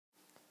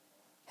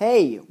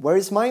Hey, where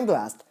is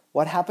Mindblast?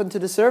 What happened to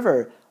the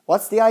server?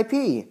 What's the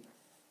IP?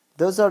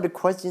 Those are the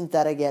questions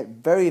that I get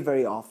very,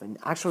 very often,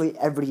 actually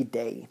every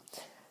day.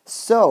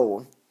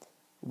 So,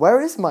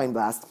 where is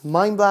Mindblast?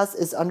 Mindblast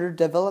is under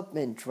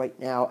development right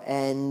now,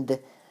 and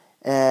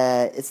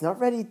it's not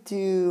ready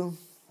to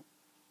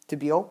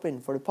be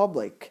open for the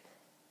public.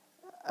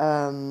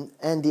 And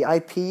the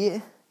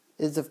IP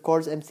is, of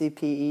course,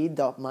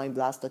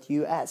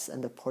 mcpe.mindblast.us,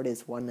 and the port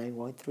is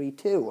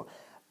 19132.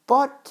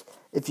 But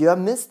if you have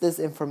missed this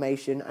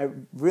information, I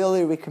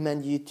really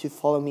recommend you to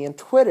follow me on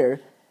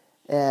Twitter,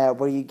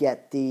 where you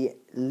get the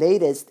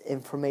latest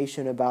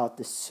information about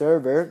the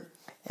server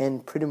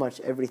and pretty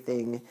much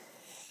everything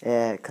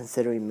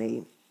considering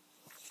me.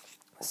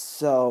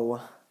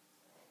 So,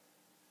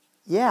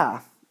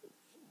 yeah,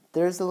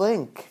 there's a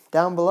link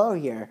down below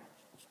here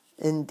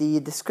in the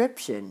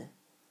description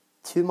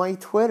to my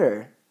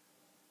Twitter.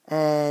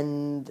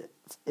 And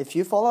if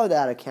you follow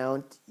that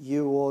account,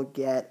 you will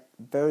get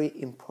very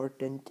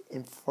important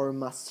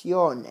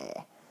information.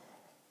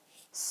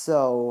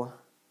 So,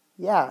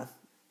 yeah,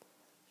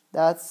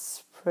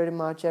 that's pretty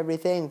much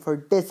everything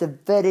for this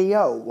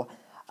video.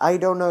 I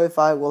don't know if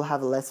I will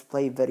have a Let's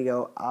Play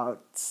video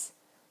out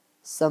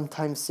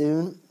sometime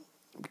soon,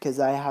 because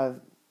I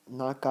have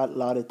not got a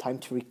lot of time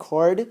to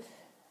record,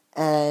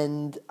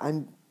 and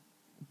I'm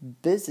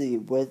busy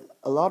with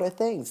a lot of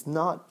things,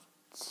 not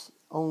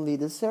only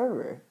the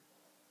server.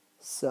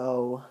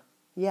 So,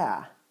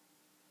 yeah.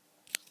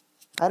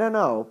 I don't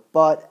know,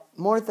 but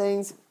more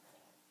things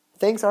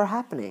are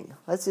happening.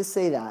 Let's just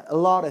say that. A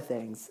lot of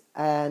things.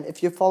 And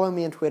if you follow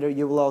me on Twitter,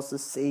 you will also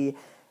see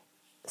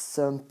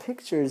some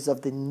pictures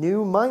of the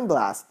new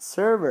Mindblast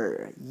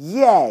server.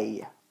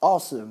 Yay!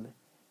 Awesome.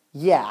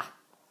 Yeah.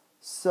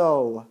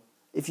 So,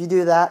 if you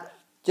do that,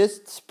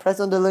 just press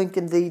on the link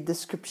in the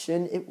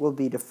description. It will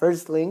be the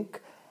first link.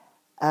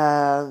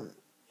 And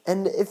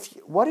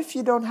what if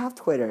you don't have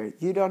Twitter?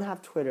 You don't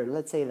have Twitter,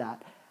 let's say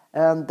that.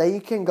 Then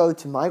you can go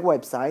to my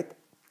website,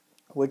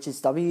 which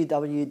is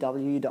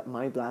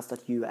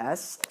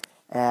www.mindblast.us,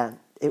 and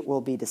it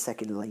will be the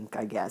second link,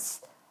 I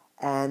guess.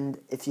 And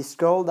if you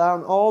scroll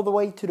down all the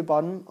way to the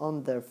bottom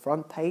on the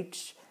front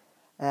page,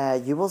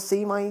 you will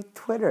see my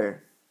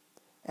Twitter.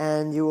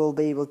 And you will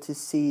be able to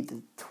see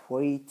the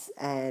tweets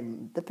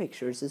and the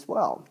pictures as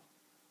well.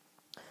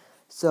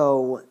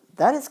 So,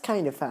 that is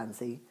kind of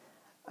fancy.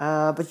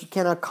 But you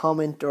cannot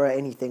comment or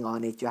anything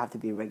on it. You have to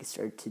be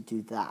registered to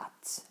do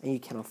that. And you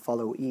cannot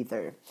follow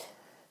either.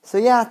 So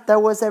yeah,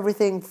 that was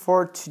everything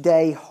for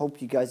today.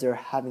 Hope you guys are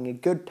having a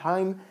good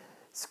time.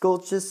 School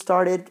just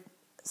started.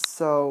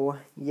 So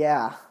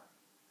yeah,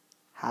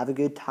 have a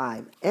good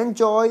time.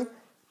 Enjoy.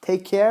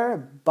 Take care.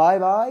 Bye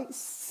bye.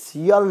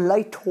 See you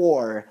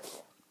later.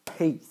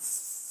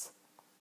 Peace.